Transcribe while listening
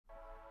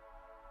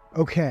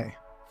Okay,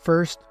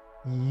 first,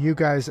 you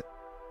guys,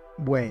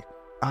 wait,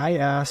 I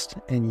asked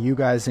and you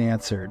guys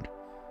answered.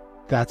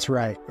 That's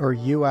right. Or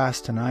you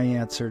asked and I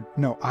answered.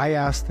 No, I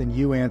asked and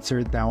you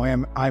answered. Now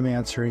I'm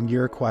answering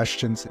your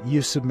questions that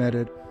you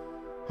submitted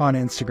on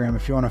Instagram.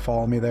 If you want to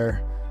follow me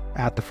there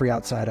at The Free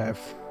Outside, I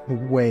have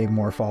way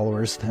more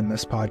followers than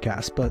this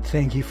podcast. But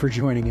thank you for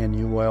joining in,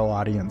 you loyal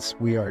audience.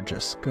 We are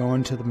just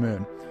going to the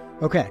moon.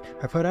 Okay,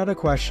 I put out a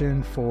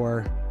question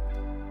for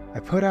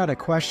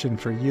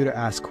you to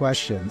ask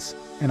questions,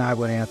 and I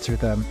would answer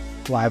them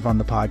live on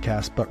the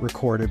podcast, but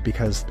recorded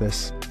because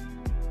this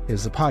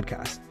is a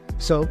podcast.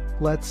 So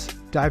let's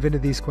dive into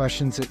these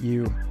questions that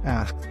you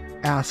asked.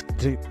 I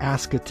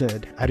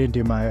didn't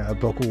do my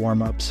vocal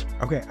warm-ups.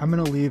 Okay, I'm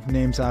going to leave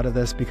names out of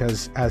this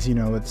because, as you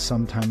know, it's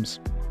sometimes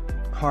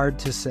hard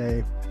to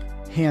say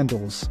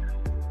handles,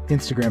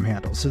 Instagram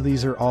handles. So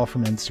these are all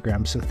from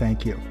Instagram, so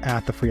thank you,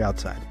 at The Free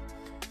Outside.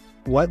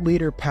 What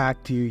liter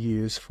pack do you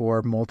use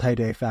for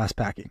multi-day fast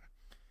packing?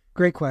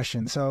 Great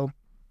question. So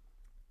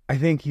I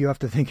think you have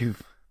to think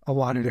of a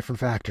lot of different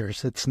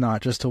factors. It's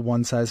not just a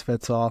one size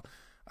fits all.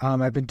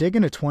 I've been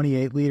digging a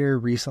 28 liter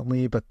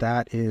recently, but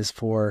that is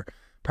for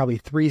probably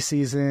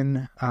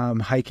 3-season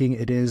hiking.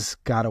 It is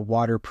got a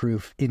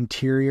waterproof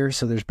interior.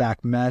 So there's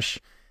back mesh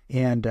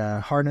and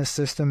a harness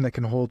system that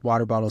can hold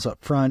water bottles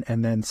up front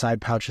and then side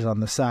pouches on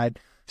the side.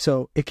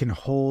 So it can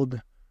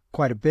hold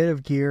quite a bit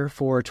of gear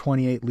for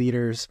 28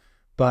 liters.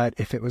 But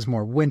if it was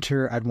more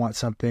winter, I'd want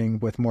something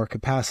with more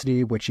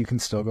capacity, which you can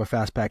still go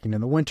fast packing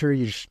in the winter.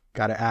 You just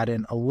got to add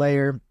in a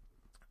layer.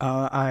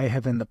 I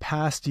have in the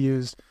past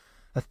used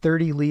a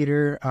 30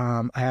 liter.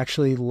 I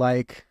actually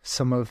like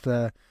some of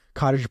the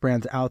cottage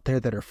brands out there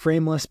that are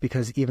frameless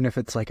because even if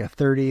it's like a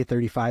 30,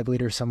 35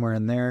 liter somewhere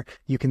in there,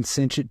 you can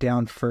cinch it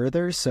down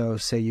further. So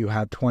say you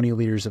have 20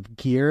 liters of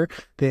gear,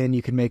 then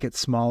you can make it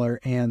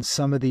smaller. And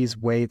some of these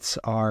weights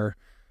are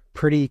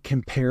pretty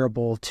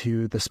comparable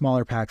to the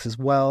smaller packs as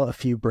well. A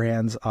few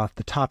brands off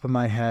the top of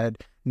my head.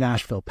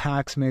 Nashville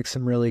Packs makes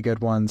some really good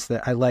ones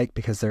that I like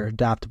because they're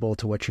adaptable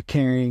to what you're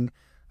carrying.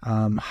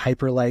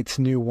 Hyperlight's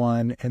new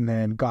one, and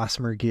then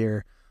Gossamer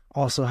Gear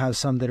also has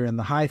some that are in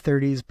the high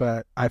 30s,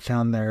 but I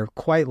found they're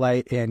quite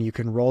light and you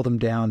can roll them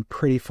down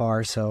pretty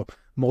far. So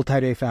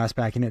multi-day fast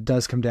packing, it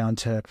does come down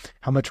to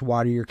how much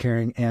water you're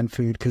carrying and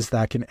food because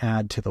that can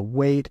add to the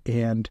weight.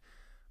 And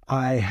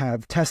I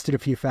have tested a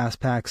few fast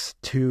packs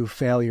to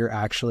failure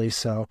actually,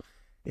 so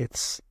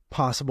it's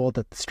possible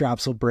that the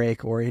straps will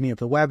break or any of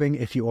the webbing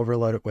if you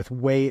overload it with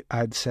weight.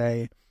 I'd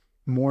say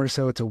more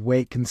so it's a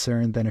weight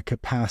concern than a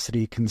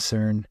capacity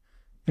concern,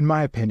 in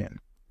my opinion.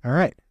 All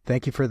right,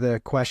 thank you for the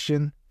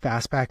question.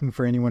 Fast packing,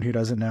 for anyone who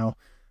doesn't know,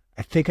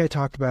 I think I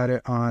talked about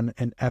it on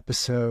an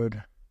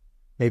episode,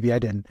 maybe I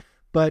didn't,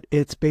 but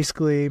it's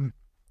basically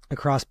a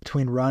cross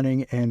between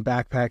running and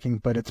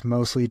backpacking, but it's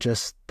mostly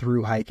just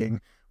through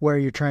hiking, where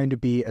you're trying to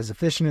be as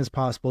efficient as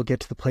possible,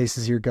 get to the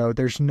places you go.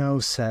 There's no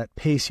set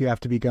pace you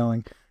have to be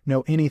going,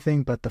 no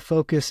anything, but the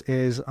focus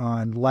is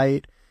on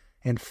light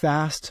and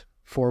fast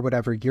for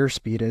whatever your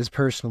speed is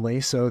personally,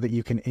 so that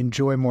you can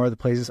enjoy more of the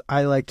places.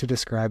 I like to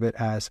describe it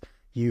as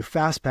you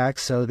fast pack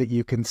so that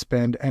you can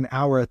spend an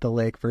hour at the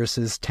lake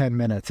versus 10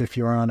 minutes if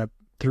you're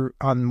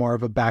on more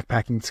of a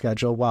backpacking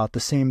schedule, while at the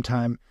same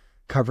time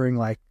covering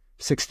like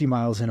 60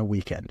 miles in a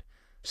weekend.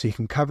 So you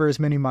can cover as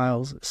many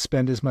miles,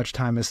 spend as much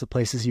time as the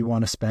places you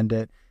want to spend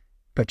it,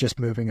 but just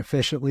moving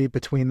efficiently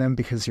between them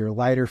because you're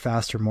lighter,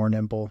 faster, more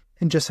nimble,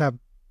 and just have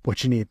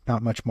what you need,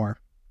 not much more.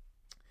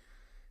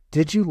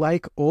 Did you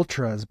like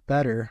ultras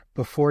better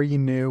before you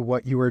knew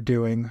what you were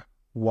doing?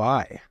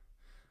 Why?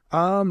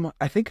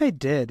 I think I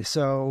did.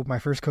 So my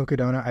first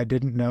Cocodona, I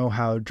didn't know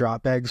how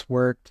drop bags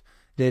worked,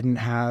 didn't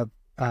have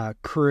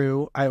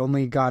crew. I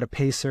only got a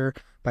pacer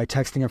by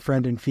texting a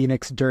friend in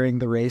Phoenix during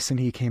the race,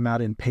 and he came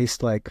out and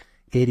paced like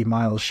 80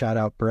 miles. Shout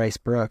out Bryce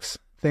Brooks.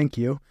 Thank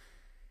you.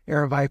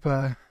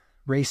 Aravaipa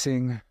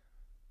Racing.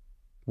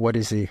 What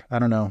is he? I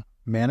don't know.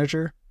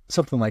 Manager?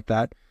 Something like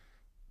that.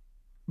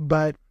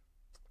 But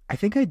I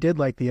think I did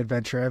like the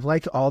adventure. I've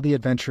liked all the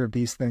adventure of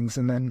these things,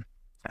 and then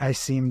I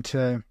seem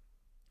to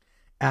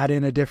add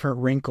in a different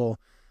wrinkle.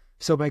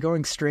 So by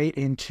going straight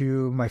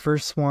into my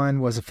first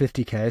one was a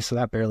 50K, so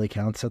that barely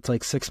counts. That's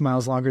like 6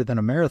 miles longer than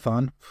a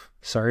marathon.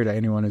 Sorry to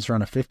anyone who's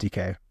run a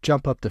 50K.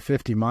 Jump up to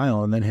 50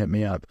 mile and then hit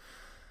me up.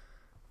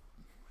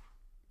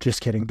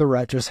 Just kidding. The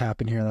rut just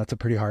happened here. That's a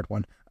pretty hard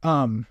one.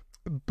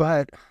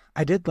 But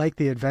I did like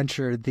the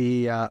adventure.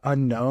 The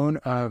unknown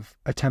of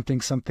attempting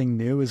something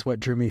new is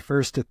what drew me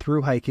first to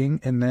through hiking.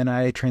 And then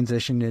I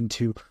transitioned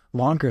into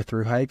longer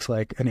through hikes,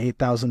 like an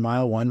 8,000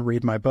 mile one.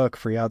 Read my book,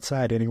 Free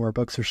Outside, anywhere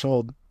books are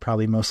sold.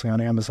 Probably mostly on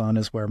Amazon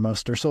is where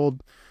most are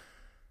sold.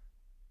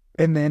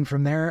 And then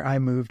from there, I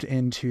moved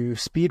into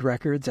speed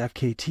records,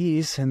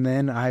 FKTs. And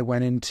then I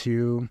went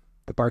into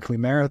the Barkley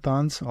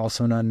Marathons,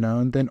 also an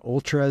unknown. Then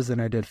ultras. Then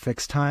I did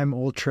fixed time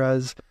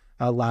ultras,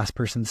 last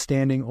person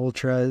standing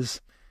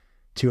ultras,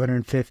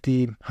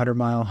 250, 100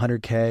 mile,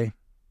 100K,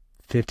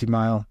 50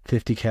 mile,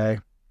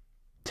 50K,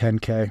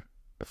 10K,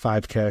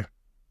 5K,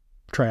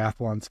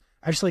 triathlons.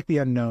 I just like the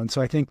unknown.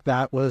 So I think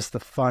that was the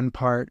fun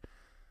part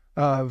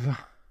of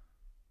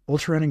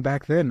ultra running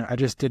back then. I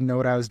just didn't know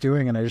what I was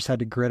doing, and I just had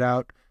to grit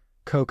out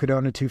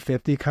Cocodona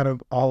 250 kind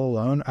of all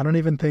alone. I don't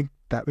even think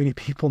that many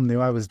people knew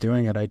I was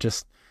doing it. I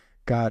just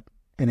got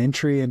an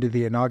entry into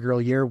the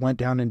inaugural year, went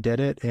down and did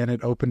it, and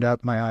it opened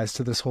up my eyes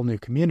to this whole new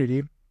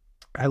community.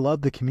 I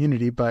love the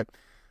community, but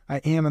I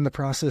am in the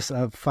process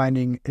of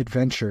finding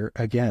adventure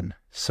again.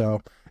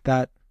 So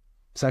that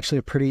is actually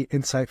a pretty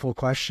insightful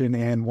question,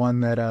 and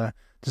one that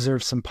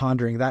deserves some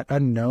pondering. That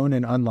unknown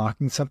and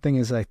unlocking something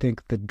is, I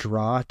think, the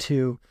draw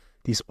to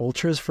these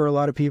ultras for a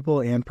lot of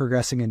people, and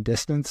progressing in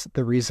distance.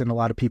 The reason a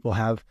lot of people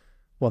have,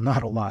 well,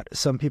 not a lot,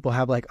 some people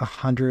have like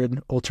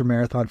 100 ultra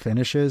marathon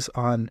finishes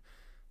on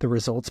the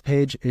results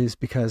page is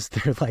because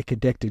they're like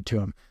addicted to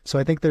them. So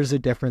I think there's a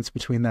difference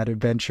between that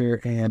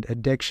adventure and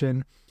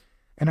addiction.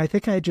 And I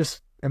think I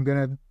just am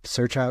going to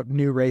search out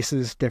new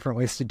races, different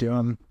ways to do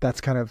them.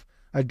 That's kind of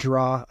a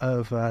draw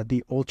of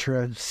the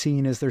ultra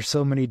scene, is there's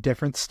so many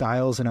different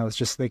styles. And I was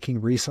just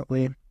thinking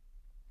recently,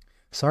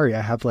 sorry,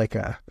 I have like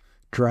a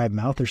dry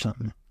mouth or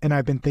something. And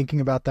I've been thinking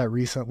about that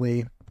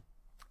recently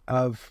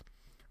of,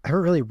 I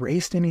haven't really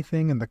raced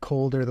anything in the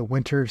cold or the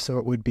winter, so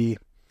it would be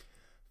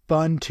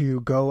fun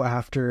to go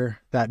after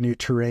that new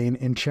terrain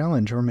in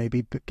challenge, or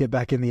maybe get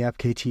back in the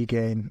FKT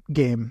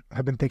game.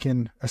 I've been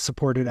thinking a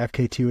supported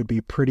FKT would be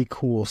pretty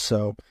cool.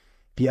 So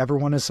if you ever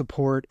want to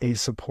support a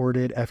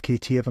supported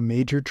FKT of a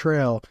major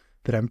trail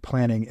that I'm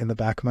planning in the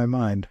back of my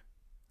mind,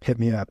 hit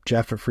me up,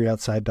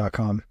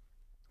 jeff@freeoutside.com,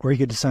 or you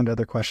could just send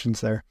other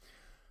questions there.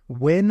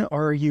 When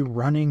are you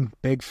running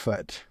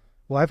Bigfoot?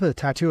 Well, I have a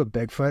tattoo of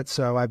Bigfoot,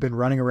 so I've been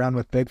running around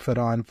with Bigfoot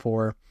on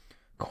for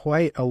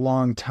quite a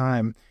long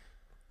time.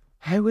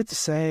 I would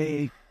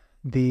say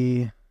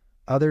the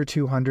other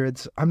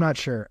 200s, I'm not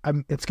sure.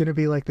 It's going to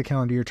be like the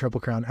calendar year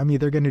Triple Crown. I'm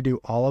either going to do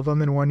all of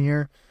them in one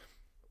year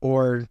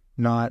or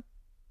not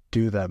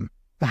do them,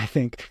 I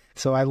think.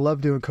 So I love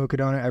doing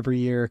Cocodona every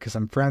year because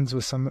I'm friends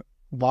with a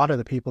lot of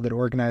the people that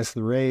organize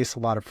the race. A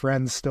lot of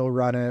friends still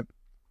run it.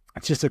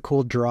 It's just a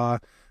cool draw.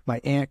 My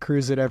aunt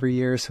crews it every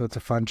year, so it's a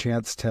fun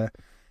chance to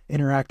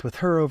interact with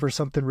her over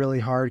something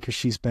really hard because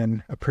she's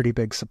been a pretty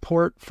big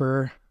support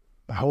for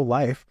my whole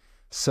life.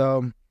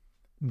 So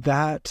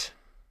that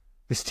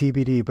is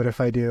TBD, but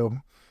if I do,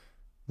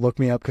 look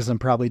me up because I'm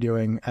probably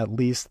doing at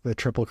least the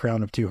Triple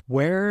Crown of 2.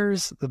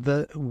 Where's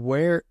the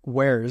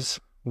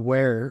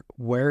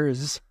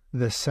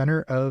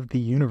center of the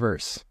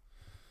universe?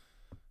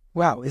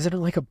 Wow, is it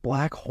like a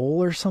black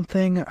hole or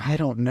something? I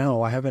don't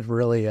know. I haven't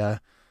really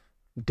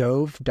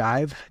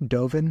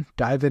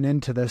diving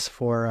into this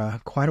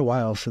for quite a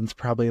while, since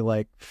probably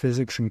like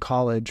physics in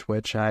college,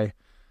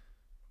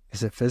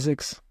 is it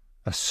physics?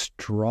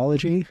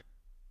 Astronomy,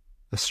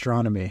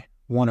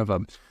 one of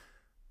them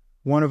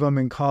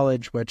in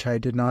college, which I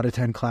did not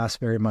attend class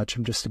very much.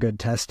 I'm just a good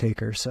test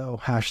taker, so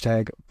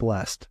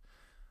 #blessed.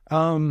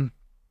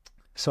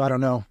 So I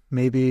don't know,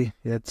 maybe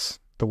it's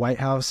the White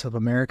House of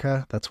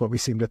America. That's what we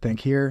seem to think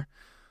here,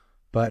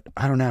 but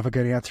I don't have a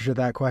good answer to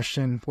that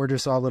question. We're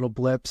just all little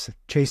blips.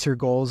 Chase your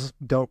goals.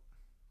 Don't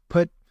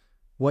put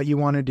what you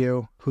want to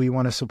do, who you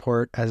want to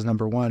support as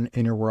number one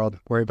in your world.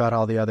 Worry about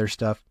all the other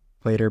stuff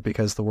later,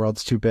 because the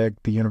world's too big.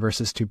 The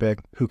universe is too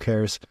big. Who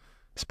cares?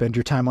 Spend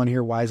your time on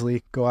here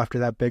wisely. Go after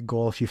that big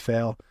goal. If you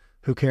fail,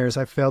 who cares?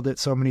 I've failed at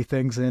so many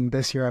things, and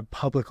this year I've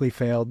publicly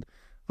failed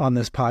on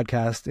this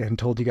podcast and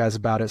told you guys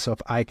about it. So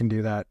if I can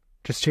do that,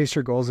 just chase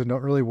your goals and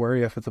don't really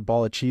worry if it's a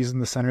ball of cheese in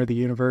the center of the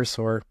universe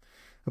or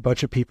a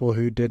bunch of people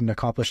who didn't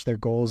accomplish their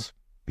goals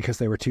because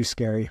they were too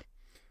scary.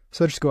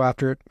 So just go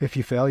after it. If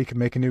you fail, you can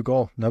make a new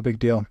goal. No big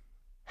deal.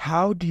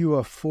 How do you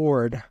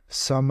afford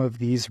some of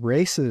these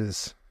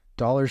races?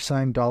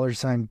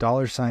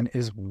 $,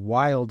 is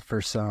wild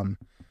for some.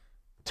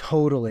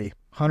 Totally,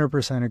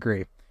 100%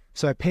 agree.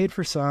 So I paid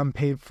for some,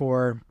 paid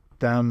for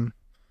them,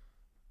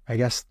 I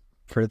guess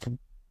for the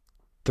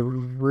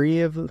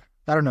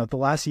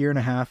last year and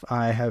a half,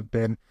 I have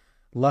been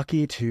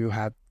lucky to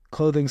have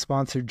clothing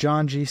sponsored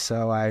Janji,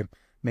 so I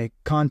make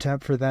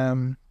content for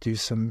them, do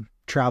some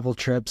travel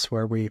trips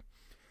where we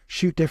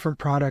shoot different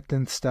product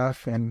and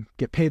stuff and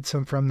get paid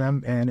some from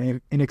them,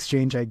 and in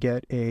exchange I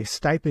get a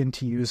stipend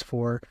to use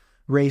for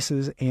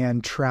races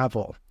and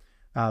travel.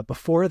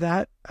 Before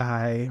that,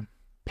 I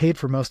paid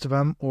for most of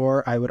them,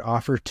 or I would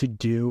offer to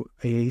do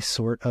a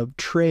sort of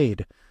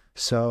trade.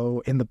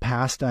 So in the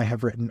past, I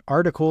have written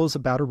articles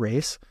about a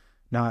race,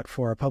 not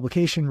for a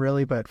publication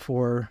really, but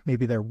for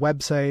maybe their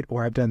website,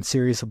 or I've done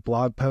series of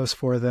blog posts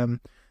for them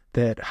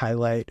that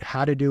highlight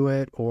how to do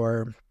it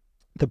or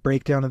the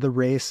breakdown of the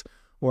race,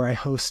 or I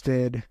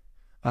hosted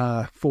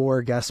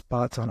 4 guest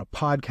spots on a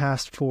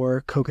podcast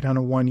for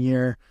Cocodona 1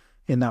 year,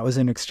 and that was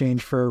in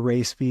exchange for a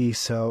race fee.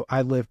 So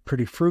I live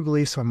pretty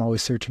frugally, so I'm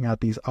always searching out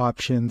these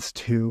options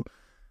to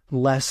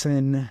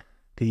lessen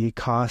the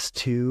cost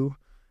to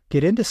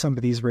get into some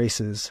of these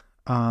races.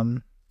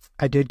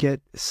 I did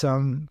get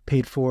some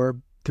paid for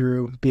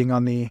through being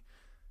on the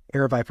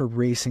Air Viper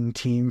racing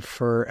team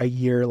for a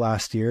year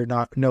last year,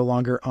 no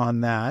longer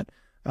on that.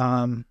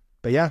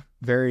 But yeah,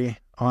 very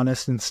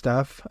honest and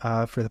stuff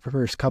for the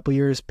first couple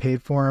years,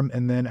 paid for them.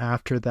 And then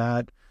after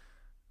that,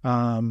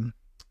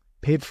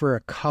 paid for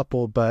a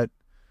couple, but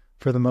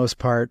for the most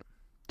part,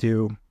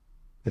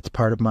 it's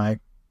part of my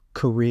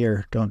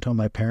career. Don't tell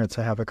my parents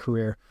I have a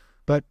career,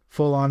 but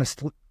full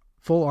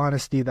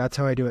honesty, that's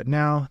how I do it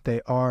now.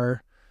 They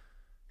are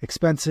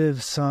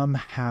expensive. Some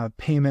have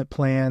payment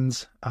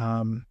plans.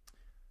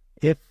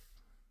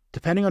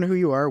 Depending on who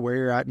you are, where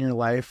you're at in your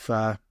life,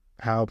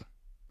 how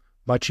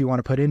much you want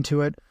to put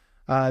into it,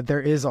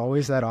 there is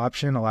always that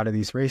option. A lot of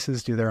these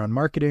races do their own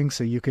marketing,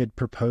 so you could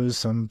propose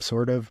some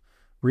sort of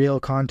real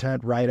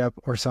content write-up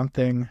or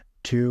something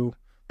to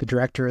the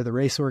director of the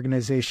race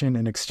organization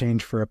in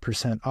exchange for a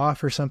 %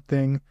 off or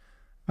something.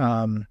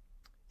 We're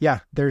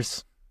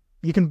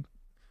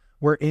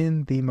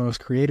in the most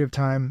creative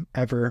time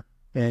ever,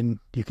 and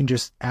you can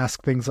just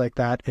ask things like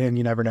that, and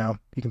you never know.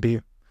 You can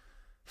be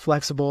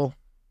flexible,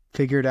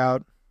 figure it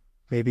out,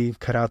 maybe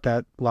cut out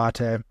that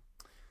latte.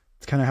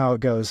 It's kind of how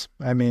it goes.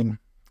 I mean,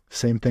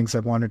 same things.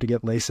 I've wanted to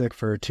get LASIK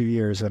for 2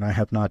 years, and I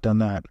have not done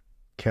that.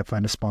 Can't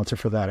find a sponsor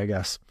for that, I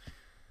guess.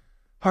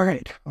 All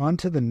right, on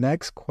to the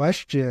next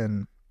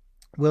question.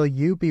 Will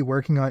you be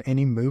working on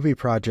any movie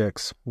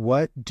projects?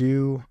 What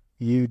do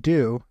you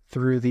do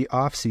through the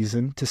off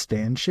season to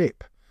stay in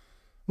shape?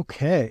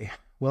 Okay,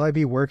 will I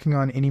be working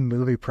on any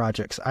movie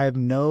projects? I have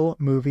no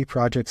movie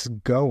projects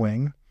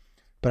going,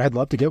 but I'd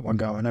love to get one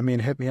going. I mean,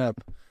 hit me up.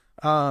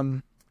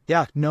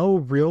 No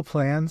real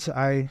plans.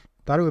 I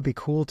thought it would be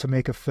cool to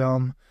make a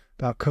film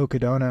about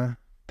Cocodona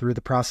through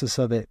the process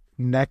of it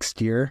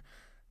next year,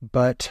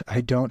 but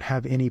I don't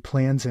have any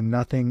plans and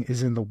nothing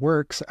is in the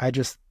works. I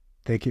just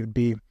think it would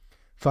be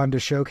fun to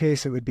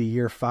showcase. It would be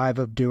year 5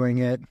 of doing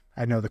it.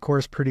 I know the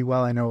course pretty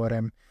well. I know what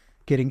I'm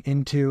getting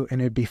into, and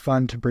it'd be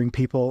fun to bring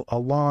people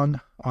along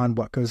on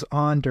what goes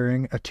on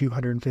during a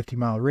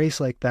 250-mile race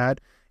like that,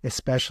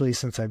 especially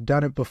since I've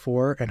done it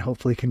before, and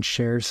hopefully can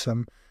share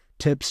some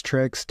tips,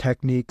 tricks,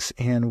 techniques,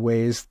 and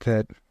ways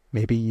that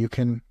maybe you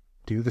can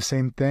do the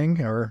same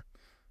thing or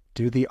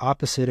do the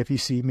opposite if you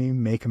see me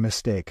make a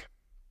mistake.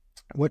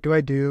 What do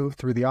I do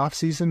through the off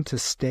season to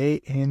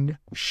stay in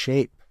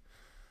shape?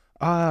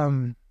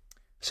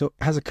 So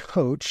as a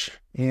coach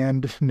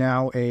and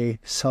now a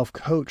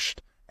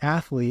self-coached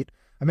athlete,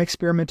 I'm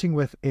experimenting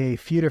with a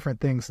few different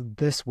things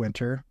this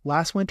winter.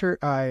 Last winter,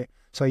 I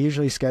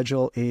usually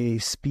schedule a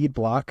speed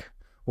block,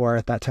 or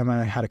at that time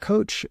I had a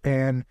coach,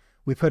 and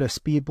we put a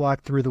speed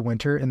block through the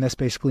winter, and this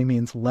basically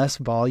means less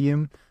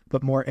volume,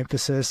 but more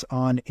emphasis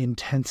on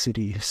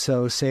intensity.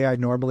 So say I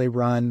normally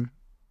run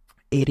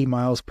 80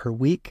 miles per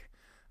week,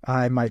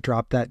 I might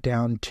drop that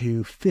down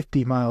to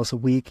 50 miles a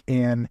week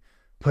and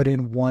put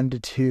in 1 to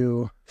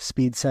 2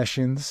 speed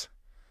sessions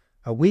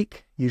a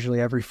week, usually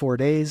every 4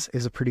 days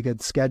is a pretty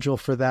good schedule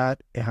for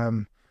that.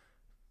 1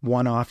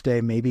 off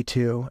day, maybe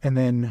 2, and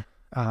then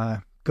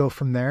go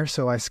from there.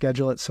 So I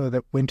schedule it so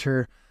that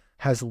winter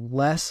has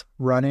less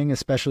running,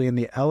 especially in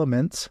the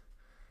elements.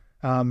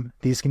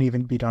 These can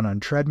even be done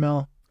on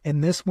treadmill. In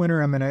this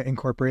winter, I'm going to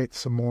incorporate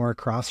some more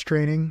cross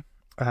training.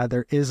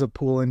 There is a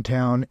pool in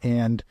town,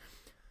 and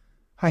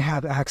I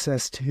have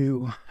access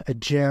to a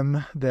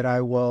gym that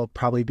I will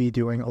probably be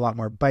doing a lot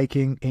more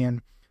biking,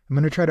 and I'm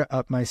going to try to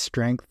up my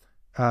strength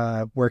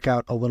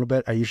workout a little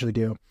bit. I usually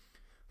do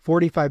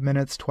 45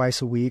 minutes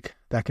twice a week.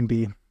 That can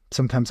be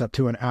sometimes up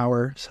to an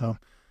hour. So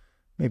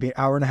maybe 1.5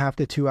 hours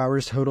to 2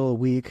 hours total a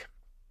week.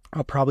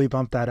 I'll probably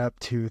bump that up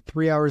to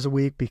 3 hours a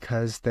week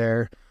because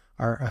there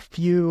are a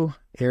few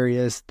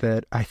areas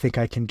that I think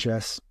I can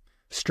just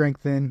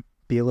strengthen,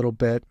 be a little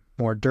bit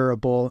more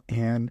durable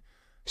and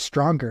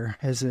stronger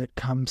as it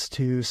comes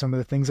to some of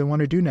the things I want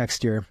to do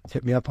next year.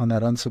 Hit me up on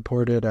that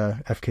unsupported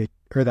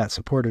that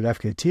supported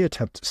FKT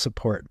attempt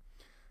support.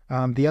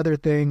 The other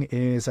thing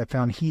is I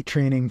found heat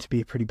training to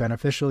be pretty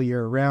beneficial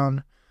year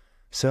round.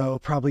 So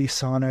probably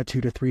sauna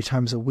 2 to 3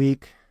 times a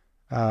week,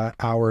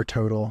 hour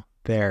total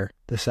there.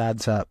 This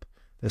adds up.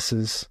 This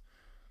is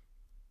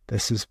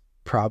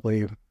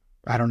probably,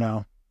 I don't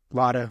know, a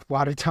lot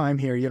of time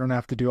here. You don't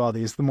have to do all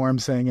these. The more I'm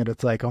saying it,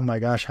 it's like, oh my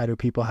gosh, how do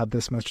people have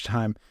this much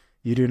time?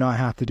 You do not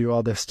have to do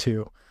all this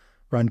to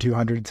run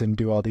 200s and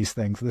do all these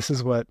things. This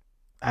is what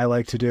I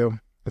like to do.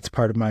 It's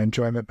part of my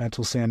enjoyment,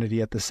 mental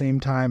sanity at the same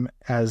time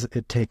as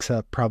it takes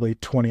up probably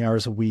 20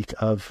 hours a week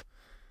of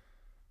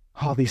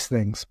all these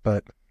things,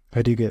 but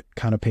I do get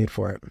kind of paid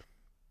for it.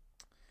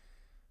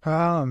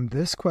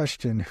 This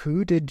question,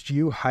 who did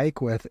you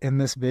hike with in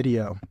this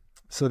video?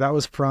 So that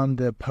was from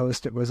the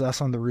post. It was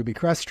us on the Ruby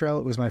Crest Trail.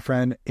 It was my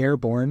friend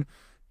Airborne,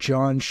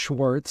 John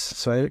Schwartz.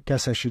 So I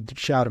guess I should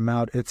shout him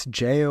out. It's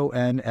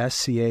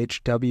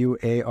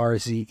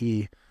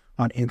JONSCHWARZE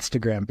on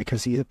Instagram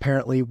because he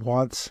apparently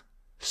wants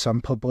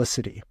some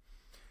publicity.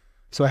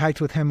 So I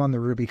hiked with him on the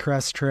Ruby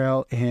Crest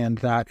Trail, and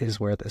that is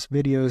where this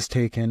video is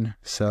taken.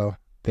 So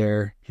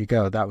there you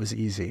go. That was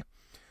easy.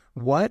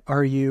 What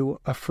are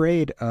you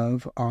afraid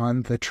of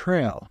on the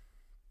trail?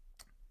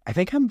 I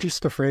think I'm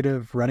just afraid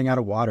of running out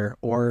of water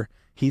or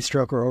heat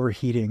stroke or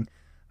overheating.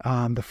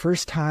 The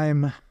first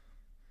time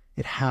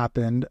it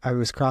happened, I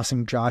was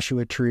crossing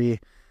Joshua Tree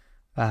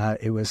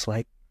It was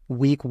like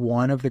week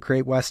 1 of the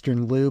Great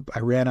Western Loop. I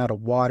ran out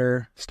of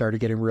water, started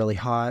getting really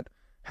hot,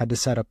 had to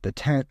set up the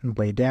tent and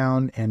lay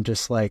down and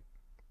just like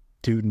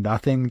do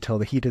nothing till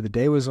the heat of the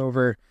day was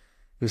over.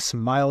 It was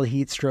some mild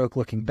heat stroke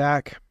looking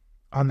back.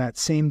 On that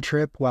same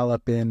trip, while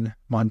up in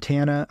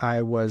Montana,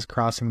 I was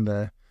crossing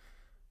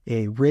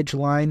a ridge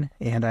line,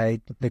 and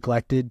I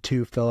neglected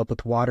to fill up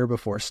with water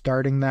before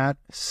starting that.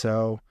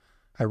 So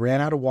I ran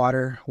out of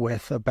water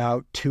with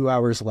about 2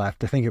 hours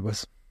left. I think it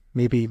was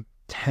maybe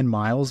 10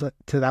 miles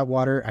to that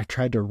water. I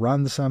tried to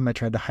run some. I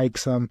tried to hike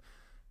some.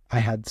 I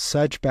had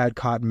such bad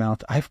cotton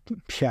mouth.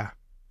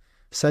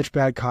 Such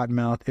bad cotton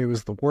mouth. It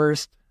was the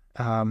worst.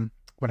 When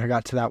I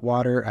got to that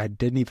water, I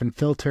didn't even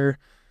filter.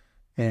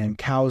 And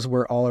cows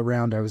were all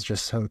around. I was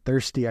just so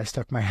thirsty. I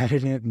stuck my head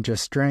in it and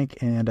just drank,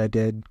 and I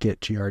did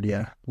get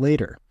Giardia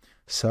later.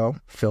 So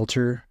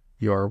filter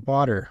your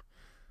water.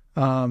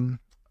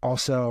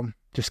 Also,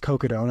 just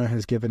Cocodona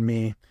has given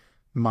me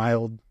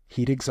mild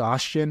heat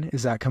exhaustion.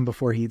 Does that come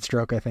before heat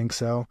stroke? I think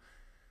so.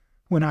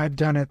 When I've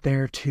done it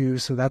there too.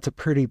 So that's a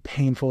pretty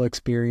painful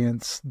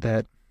experience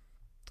that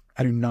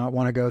I do not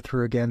want to go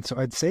through again. So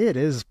I'd say it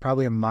is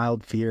probably a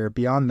mild fear.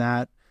 Beyond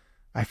that,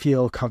 I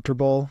feel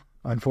comfortable.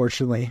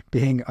 Unfortunately,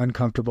 being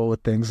uncomfortable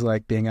with things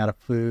like being out of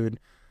food,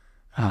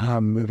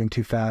 moving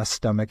too fast,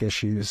 stomach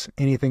issues,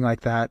 anything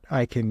like that,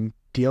 I can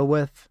deal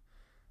with.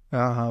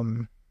 I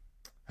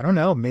don't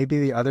know.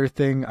 Maybe the other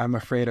thing I'm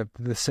afraid of,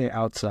 let's say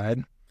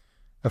outside,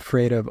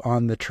 afraid of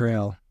on the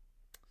trail.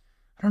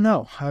 I don't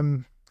know.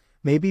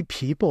 Maybe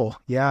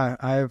people. Yeah,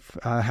 I've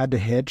had to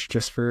hitch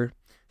just for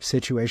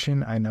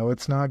situation. I know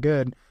it's not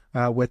good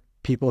with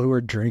people who were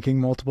drinking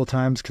multiple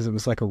times because it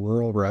was like a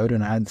rural road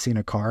and I hadn't seen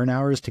a car in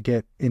hours to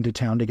get into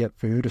town to get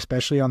food,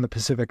 especially on the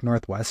Pacific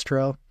Northwest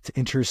Trail. It's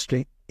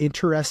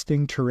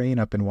interesting terrain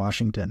up in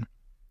Washington.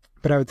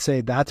 But I would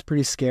say that's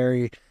pretty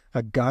scary.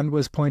 A gun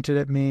was pointed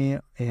at me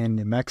in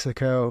New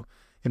Mexico.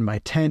 In my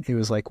tent, it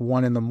was like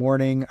 1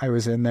 a.m. I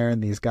was in there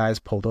and these guys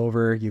pulled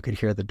over. You could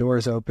hear the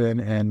doors open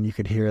and you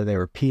could hear they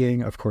were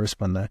peeing. Of course,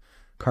 when the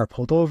car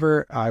pulled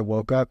over, I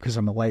woke up because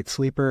I'm a light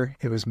sleeper.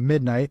 It was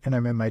midnight and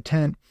I'm in my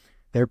tent.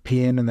 They're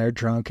peeing and they're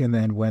drunk, and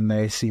then when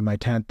they see my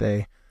tent,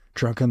 they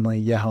drunkenly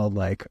yell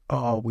like,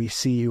 "Oh, we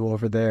see you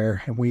over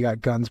there, and we got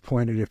guns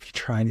pointed if you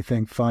try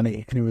anything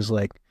funny." And it was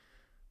like,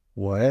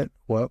 what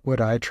would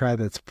I try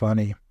that's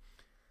funny?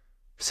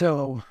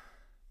 So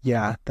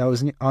yeah, that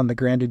was on the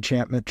Grand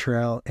Enchantment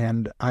Trail,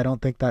 and I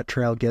don't think that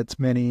trail gets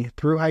many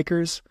thru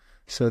hikers,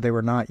 so they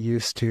were not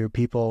used to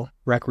people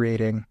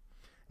recreating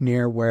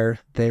near where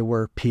they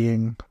were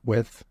peeing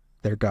with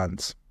their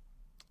guns.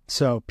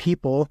 So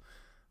people...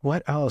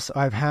 What else?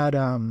 I've had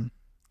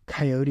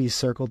coyotes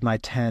circled my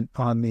tent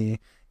on the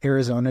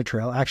Arizona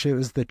Trail. Actually, it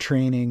was the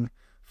training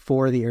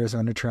for the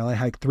Arizona Trail. I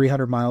hiked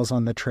 300 miles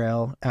on the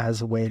trail as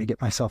a way to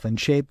get myself in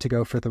shape to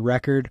go for the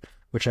record,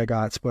 which I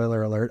got.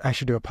 Spoiler alert. I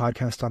should do a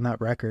podcast on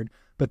that record.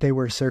 But they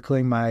were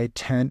circling my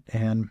tent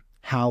and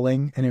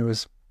howling, and it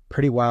was a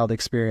pretty wild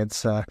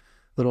experience.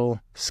 Little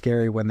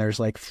scary when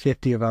there's like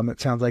 50 of them. It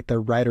sounds like they're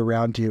right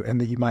around you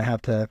and that you might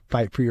have to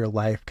fight for your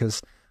life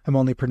because I'm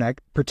only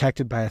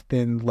protected by a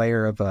thin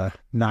layer of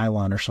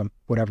nylon or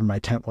whatever my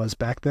tent was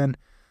back then.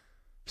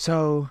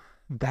 So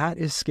that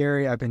is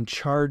scary. I've been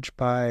charged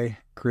by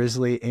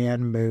grizzly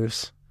and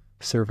moose.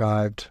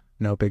 Survived.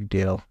 No big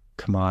deal.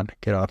 Come on,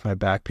 get off my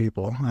back,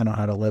 people. I know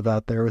how to live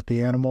out there with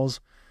the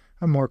animals.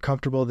 I'm more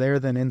comfortable there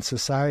than in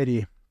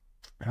society.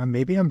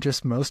 Maybe I'm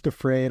just most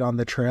afraid on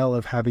the trail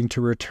of having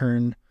to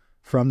return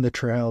from the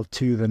trail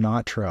to the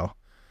not trail.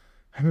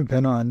 I need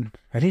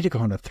to go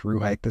on a thru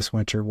hike this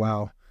winter.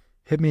 Wow.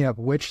 Hit me up.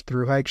 Which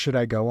thru hike should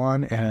I go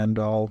on? And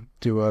I'll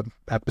do a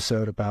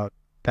episode about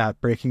that,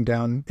 breaking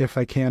down if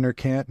I can or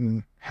can't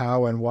and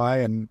how and why,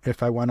 and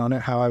if I went on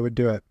it, how I would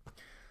do it.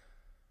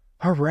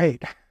 All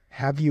right.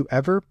 Have you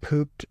ever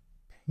pooped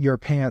your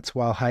pants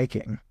while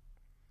hiking?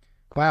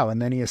 Wow.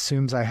 And then he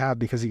assumes I have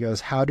because he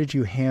goes, how did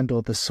you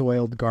handle the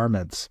soiled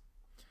garments?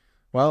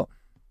 Well,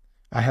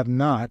 I have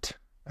not.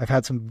 I've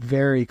had some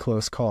very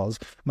close calls.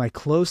 My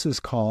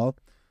closest call,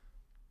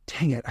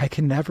 dang it, I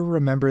can never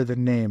remember the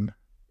name.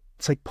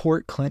 It's like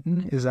Port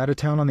Clinton is out of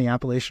town on the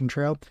Appalachian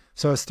Trail.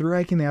 So I was thru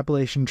hiking the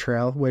Appalachian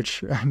Trail,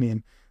 which, I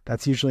mean,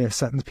 that's usually a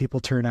sentence people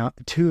tune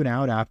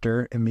out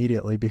after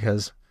immediately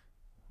because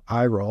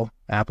I roll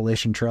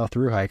Appalachian Trail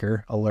thru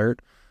hiker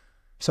alert.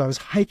 So I was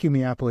hiking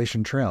the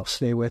Appalachian Trail.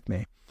 Stay with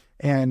me.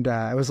 And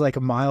I was like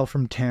a mile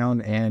from town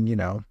and,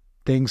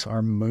 things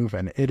are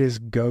moving. It is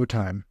go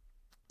time.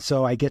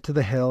 So I get to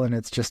the hill and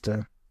it's just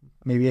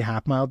maybe a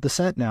half-mile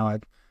descent now.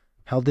 I've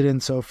held it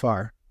in so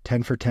far.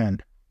 10 for 10.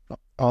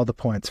 All the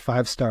points,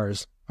 5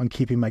 stars on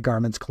keeping my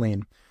garments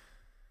clean.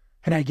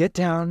 And I get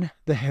down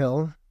the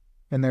hill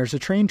and there's a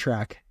train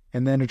track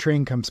and then a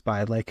train comes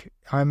by. Like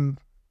I'm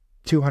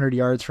 200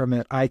 yards from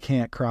it. I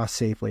can't cross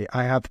safely.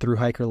 I have thru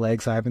hiker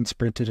legs. I haven't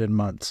sprinted in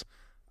months.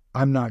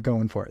 I'm not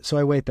going for it. So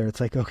I wait there.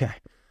 It's like, okay,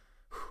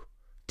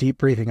 deep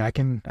breathing. I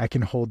can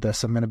hold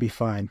this. I'm going to be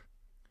fine.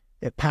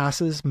 It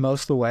passes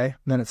most of the way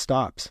and then it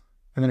stops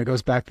and then it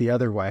goes back the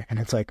other way. And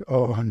it's like,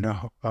 oh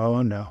no.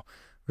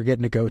 we're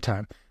getting to go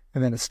time.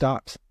 And then it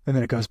stops, and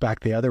then it goes back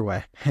the other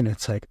way. And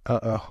it's like,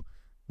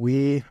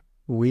 we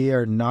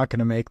are not going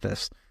to make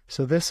this.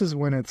 So this is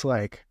when it's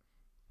like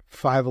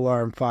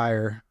 5-alarm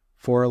fire,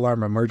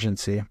 4-alarm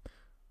emergency.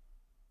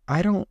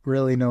 I don't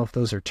really know if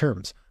those are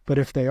terms, but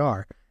if they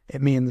are,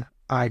 it means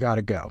I got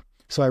to go.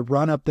 So I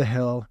run up the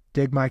hill,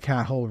 dig my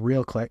cat hole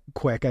real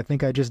quick. I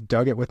think I just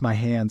dug it with my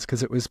hands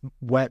because it was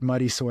wet,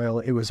 muddy soil.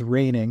 It was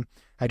raining.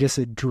 I just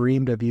had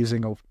dreamed of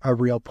using a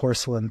real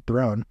porcelain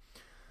throne.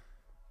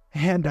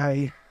 And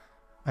I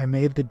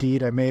made the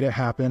deed. I made it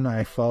happen.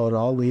 I followed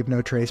all leave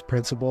no trace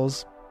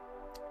principles,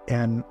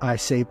 and I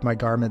saved my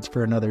garments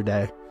for another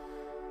day.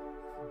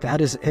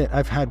 That is it.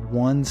 I've had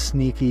one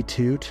sneaky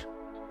toot.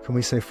 Can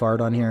we say fart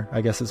on here?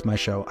 I guess it's my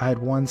show. I had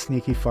one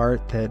sneaky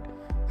fart that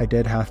I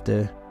did have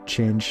to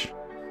change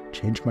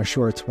my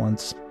shorts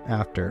once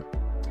after.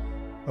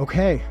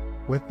 Okay,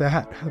 with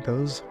that,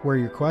 those were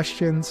your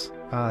questions.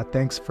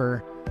 Thanks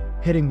for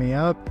hitting me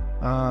up.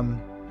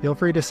 Feel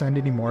free to send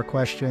any more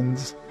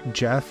questions,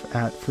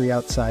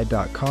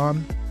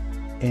 jeff@freeoutside.com,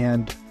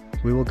 and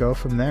we will go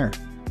from there.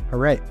 All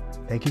right.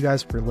 Thank you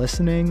guys for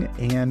listening.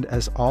 And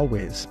as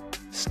always,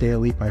 stay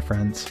elite, my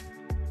friends.